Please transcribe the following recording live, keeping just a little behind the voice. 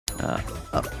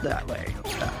Up that way.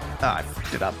 I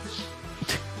fucked it up.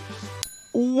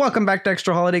 Welcome back to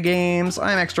ExtraHolidayGames.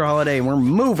 I'm ExtraHoliday and we're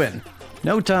moving.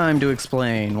 No time to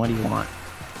explain. What do you want?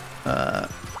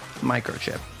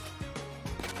 Microchip.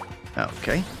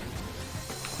 Okay.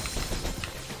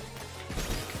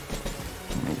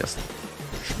 Let me just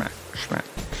smack, smack,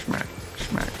 smack,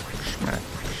 smack, smack,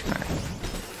 smack.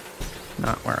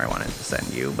 Not where I wanted to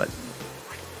send you, but...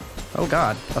 Oh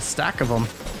god, a stack of them.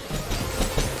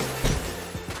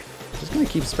 Just gonna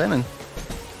keep spinning.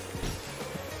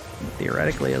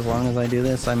 Theoretically, as long as I do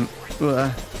this, I'm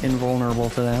invulnerable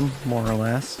to them, more or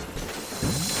less.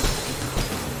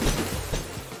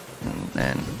 And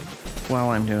then, while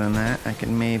I'm doing that, I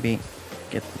can maybe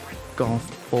get the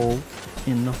golf ball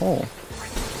in the hole.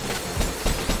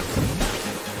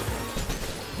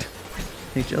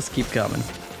 They just keep coming.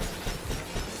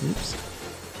 Oops.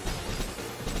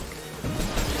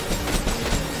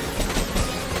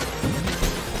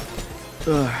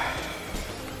 Ugh.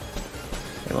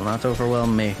 They will not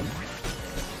overwhelm me.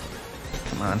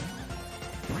 Come on.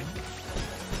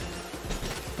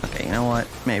 Okay, you know what?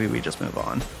 Maybe we just move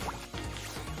on.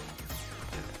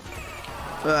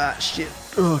 Ah, shit.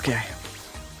 Okay.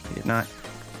 I did not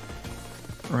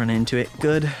run into it.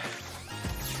 Good.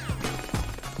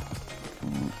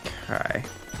 Okay.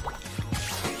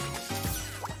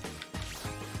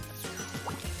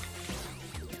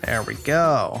 There we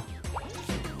go.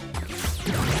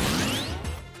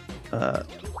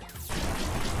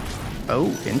 Oh,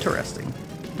 interesting.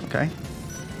 Okay.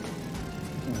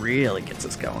 Really gets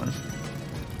us going.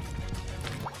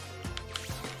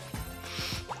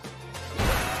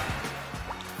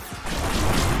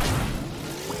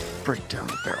 Break down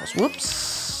the barrels.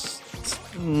 Whoops. That's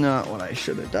not what I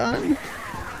should have done.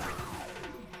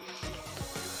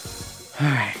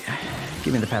 Alright.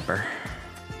 Give me the pepper.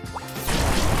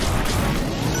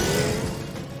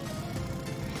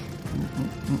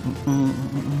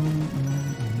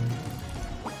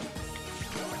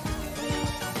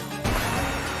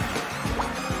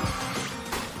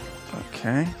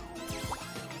 Okay.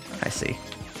 I see.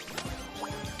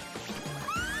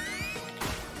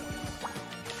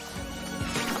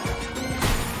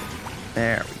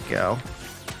 There we go.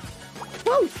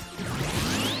 Woo!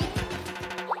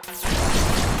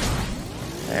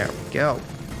 There we go.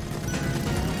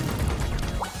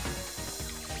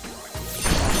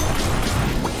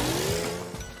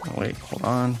 Oh, wait, hold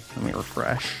on. Let me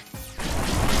refresh.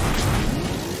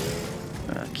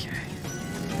 Okay.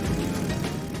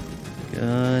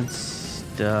 Good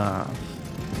stuff.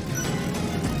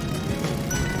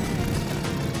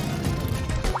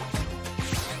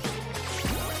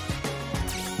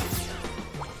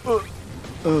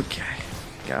 Okay,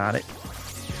 got it.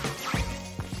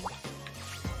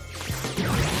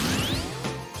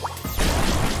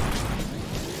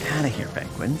 Out of here,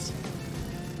 penguins.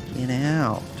 Get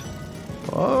out.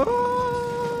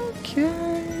 Okay.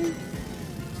 I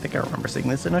think I remember seeing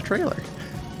this in a trailer.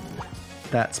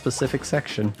 That specific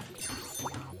section.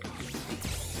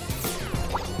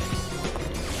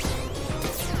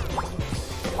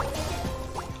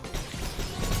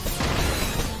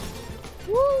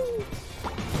 Woo!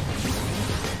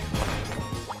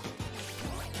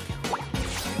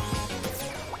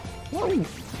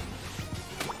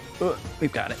 Whoa!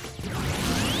 We've got it.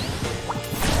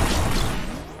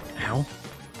 Ow.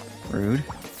 Rude.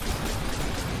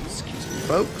 Excuse me,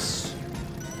 folks.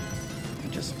 Let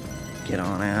me just get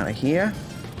on out of here.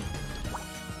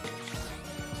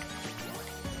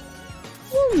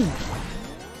 Woo!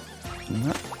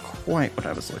 Not quite what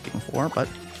I was looking for, but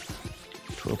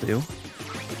it will do.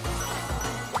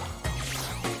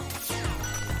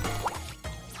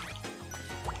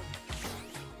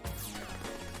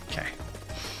 Okay.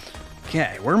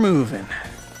 Okay, we're moving.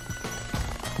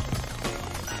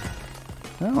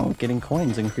 Oh, getting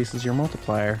coins increases your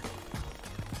multiplier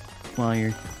while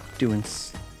you're doing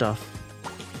stuff.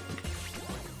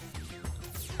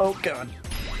 Oh god.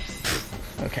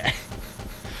 Okay.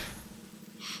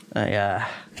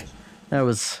 That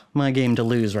was my game to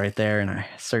lose right there, and I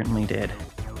certainly did.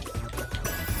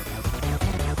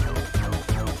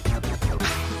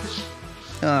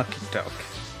 Okie doke.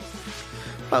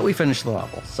 But we finished the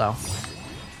level, so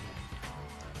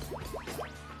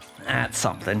that's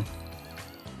something.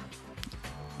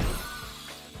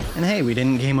 And hey, we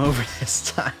didn't game over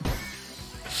this time.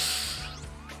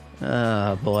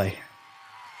 Oh boy.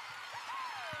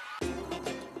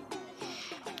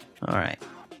 Alright.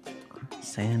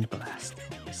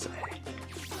 Sandblasting, you say.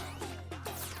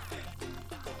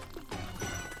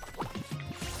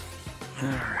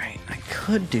 Alright, I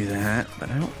could do that, but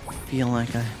I don't feel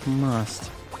like I must.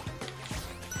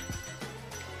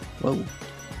 Whoa.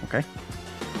 Okay.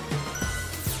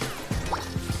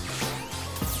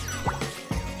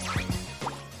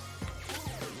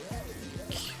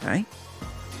 Okay.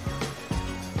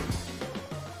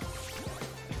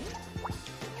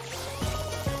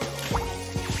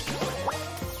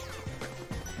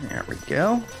 There we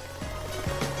go.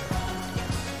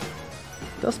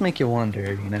 It does make you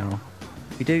wonder, you know.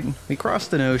 We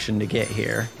crossed an ocean to get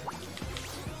here.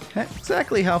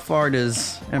 Exactly how far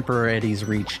does Emperor Eddie's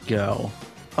reach go?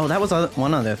 Oh, that was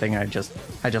one other thing I just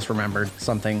remembered.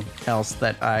 Something else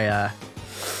that I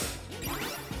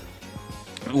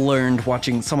learned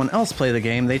watching someone else play the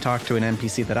game. They talked to an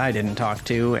NPC that I didn't talk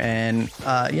to, and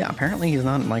yeah, apparently he's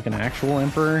not like an actual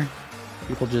emperor.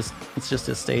 It's just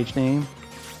his stage name.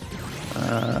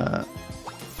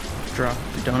 Drop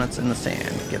the donuts in the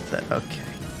sand. Get that. Okay.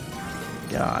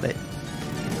 Got it.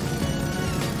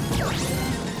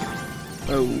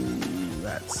 Oh,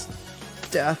 that's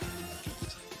death.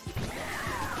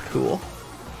 Cool.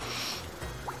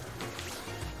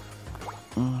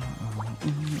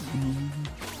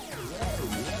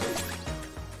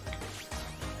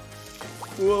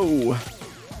 Whoa.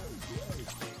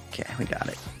 Okay, we got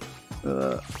it.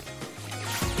 Oh,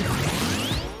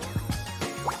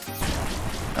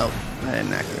 I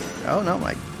didn't activate it. Oh, no,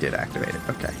 I did activate it.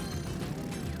 Okay.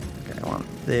 Okay, I want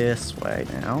this way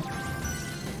now.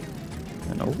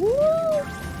 And woo!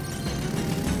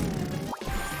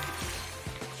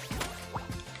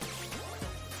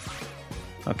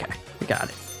 Okay, we got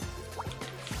it.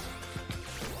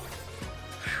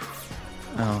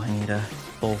 Oh, I need a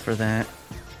bowl for that.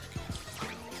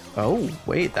 Oh,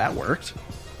 wait, that worked.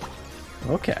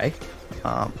 Okay.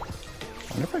 I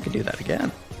wonder if I could do that again.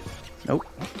 Nope,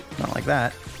 not like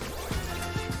that.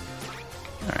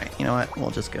 Alright, you know what?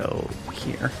 We'll just go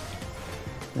here.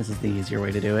 This is the easier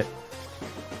way to do it.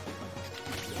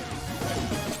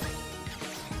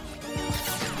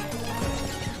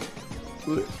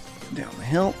 Down the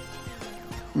hill.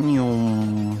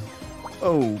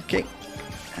 Okay.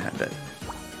 Had to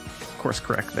course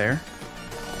correct there.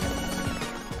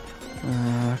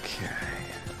 Okay.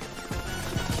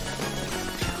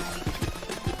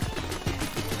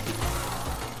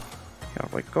 Here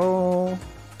we go.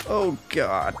 Oh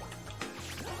god.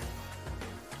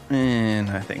 And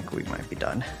I think we might be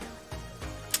done.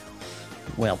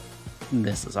 Well,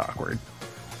 this is awkward.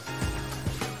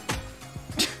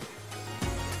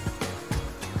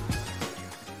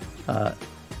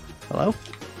 Hello?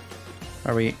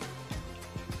 Are we...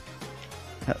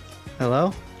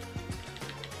 Hello?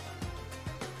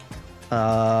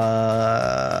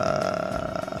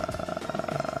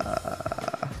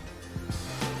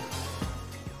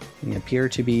 We appear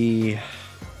to be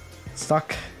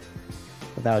stuck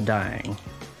without dying.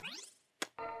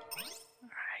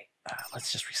 Alright,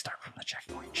 let's just restart from the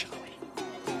checkpoint, shall we?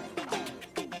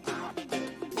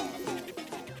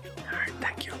 Alright,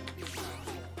 thank you.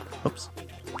 Oops,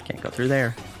 can't go through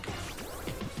there.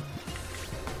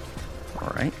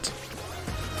 Alright.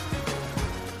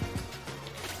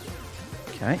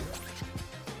 Okay.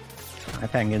 Hi,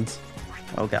 penguins.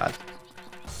 Oh god.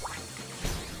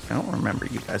 I don't remember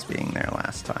you guys being there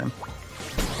last time.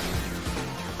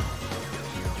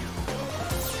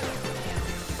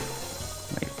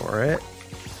 Wait for it.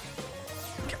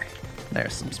 Okay,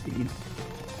 there's some speed.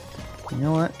 You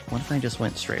know what? What if I just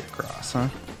went straight across, huh?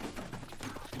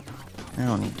 I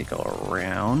don't need to go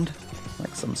around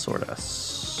like some sort of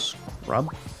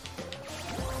scrub.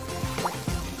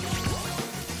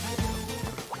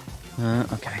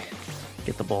 Okay.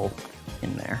 Get the bowl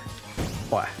in there.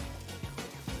 Why?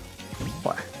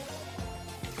 Why?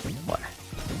 Why?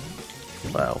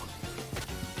 Whoa.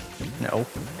 No.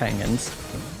 Penguins.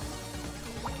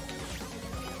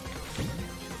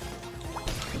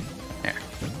 There.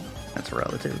 That's a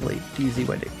relatively easy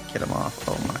way to get them off.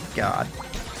 Oh my god.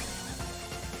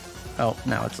 Oh,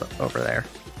 now it's over there.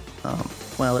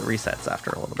 Well, it resets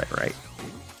after a little bit, right?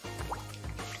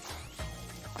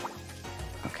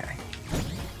 Okay.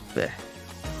 Blech.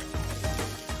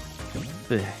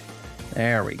 Blech.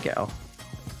 There we go.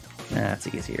 That's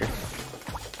easier.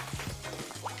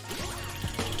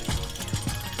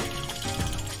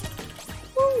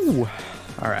 Woo!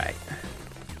 Alright.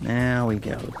 Now we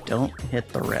go. Don't hit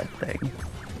the red thing.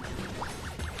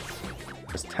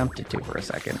 Was tempted to for a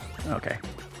second. Okay.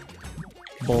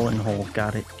 Bowl and hole.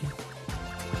 Got it.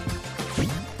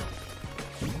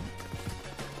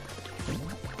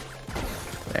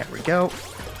 There we go.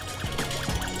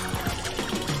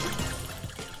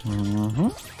 Mm-hmm.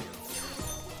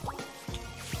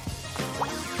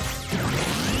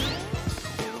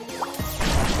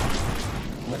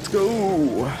 Let's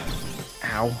go.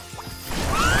 Ow.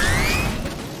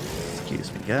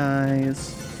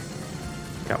 guys.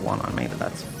 Got one on me, but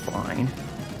that's fine.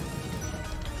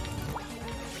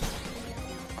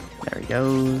 There he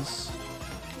goes.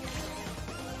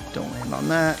 Don't land on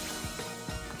that.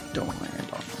 Don't land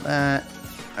on that.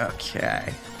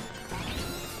 Okay.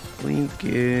 We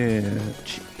good.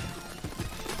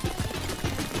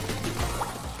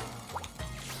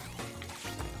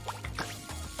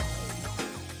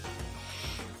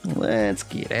 Let's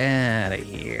get out of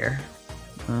here.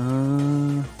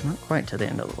 Not quite to the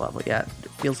end of the level yet.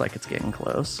 It feels like it's getting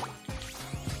close.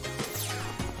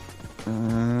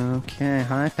 Okay,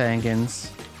 hi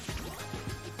penguins.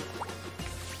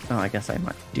 Oh, I guess I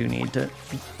do need to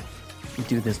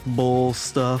do this bull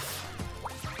stuff.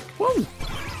 Whoa!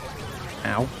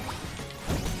 Ow.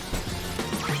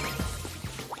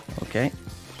 Okay,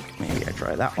 maybe I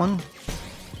try that one.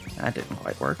 That didn't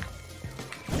quite work.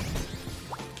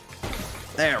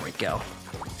 There we go.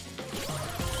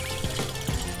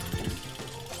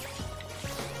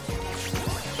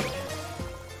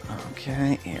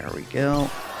 Okay, here we go.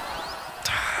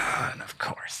 And of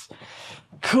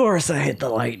course I hit the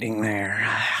lightning there.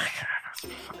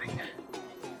 Fine.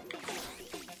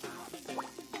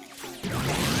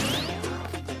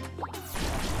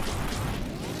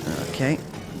 Okay,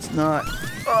 it's not.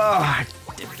 Oh, I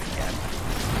did it again.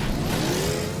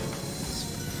 It's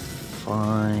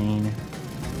fine.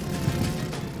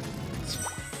 It's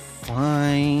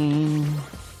fine.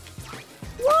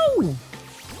 Woo!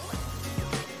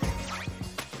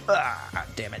 Ah,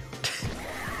 damn it.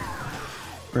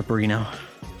 Ripperino.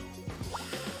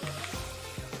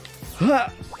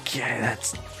 Okay,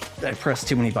 I pressed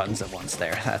too many buttons at once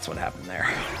there. That's what happened there.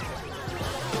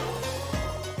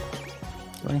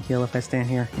 Do I heal if I stand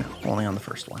here? No, only on the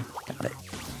first one. Got it.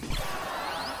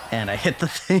 And I hit the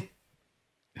thing.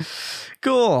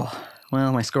 Cool.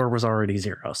 Well, my score was already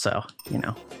 0, so, you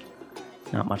know,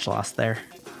 not much lost there.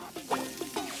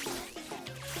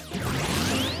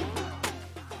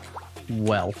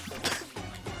 Well,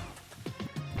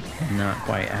 not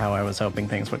quite how I was hoping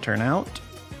things would turn out.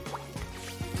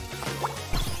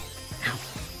 Ow.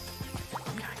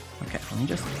 Okay, let me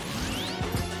just...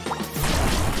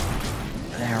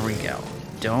 There we go.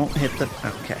 Don't hit the...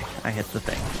 Okay, I hit the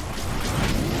thing.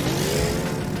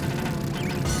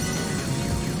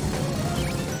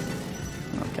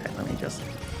 Okay, let me just...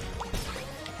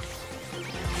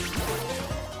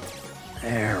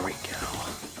 There we go.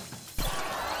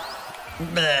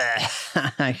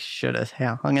 I should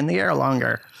have hung in the air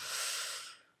longer.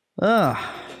 Ugh,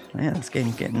 man, this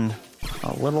game's getting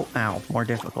a little, more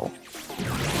difficult. It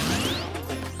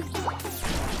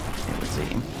would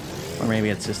seem. Or maybe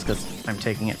it's just because I'm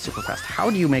taking it super fast.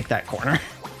 How do you make that corner?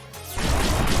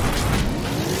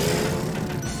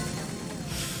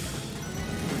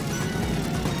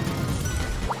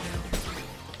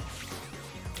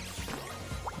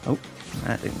 Oh,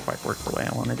 that didn't quite work the way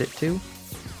I wanted it to.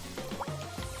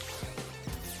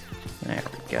 There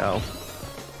we go.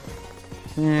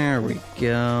 There we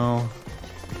go.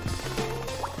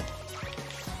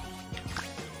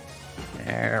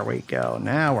 There we go.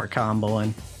 Now we're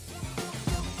comboing.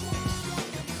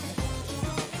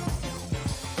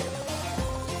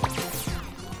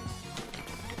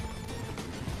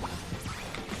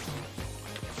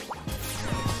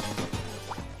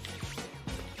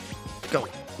 Go.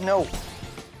 No.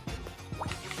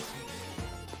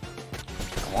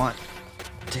 I want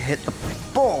to hit the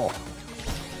ball.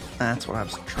 That's what I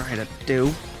was trying to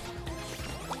do.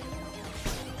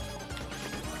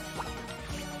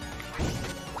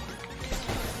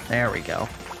 There we go.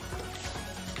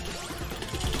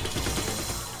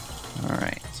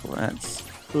 Alright, so let's...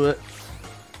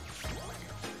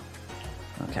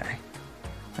 Okay.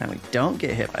 And we don't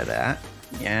get hit by that.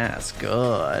 Yes,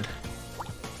 good.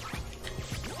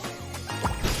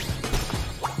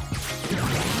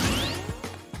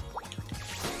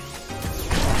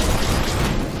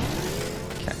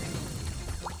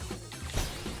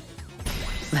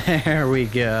 There we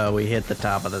go. We hit the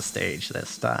top of the stage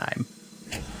this time.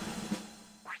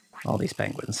 All these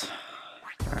penguins.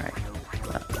 Alright.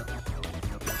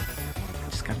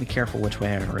 Just gotta be careful which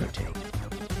way I rotate.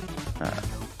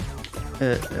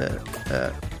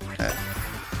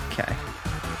 Okay.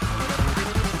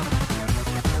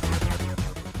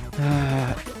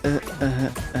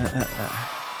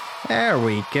 There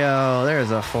we go.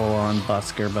 There's a full-on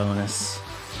busker bonus.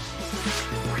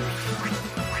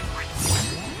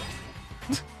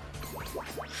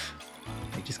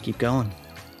 Just keep going.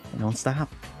 Don't stop.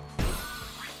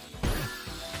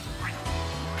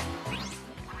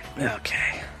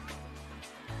 Okay.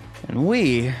 And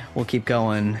we will keep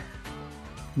going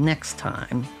next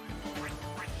time.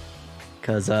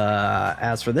 Because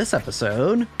as for this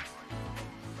episode,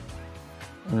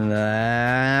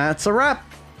 that's a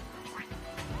wrap.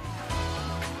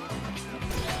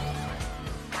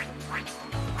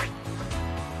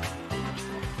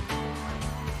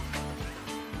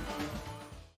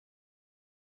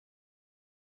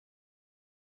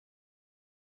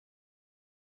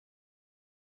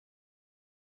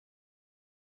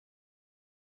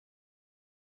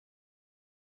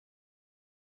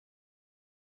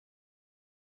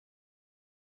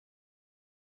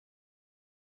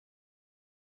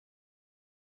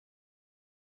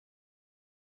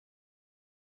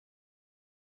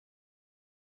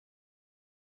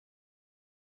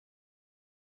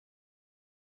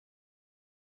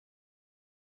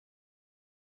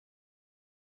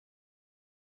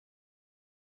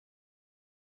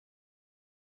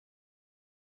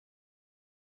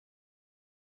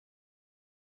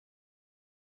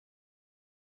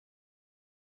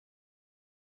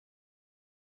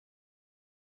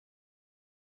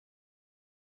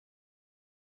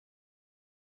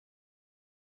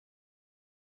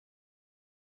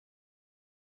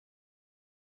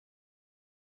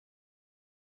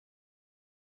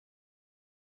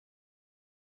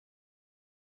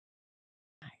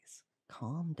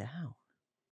 Calm down.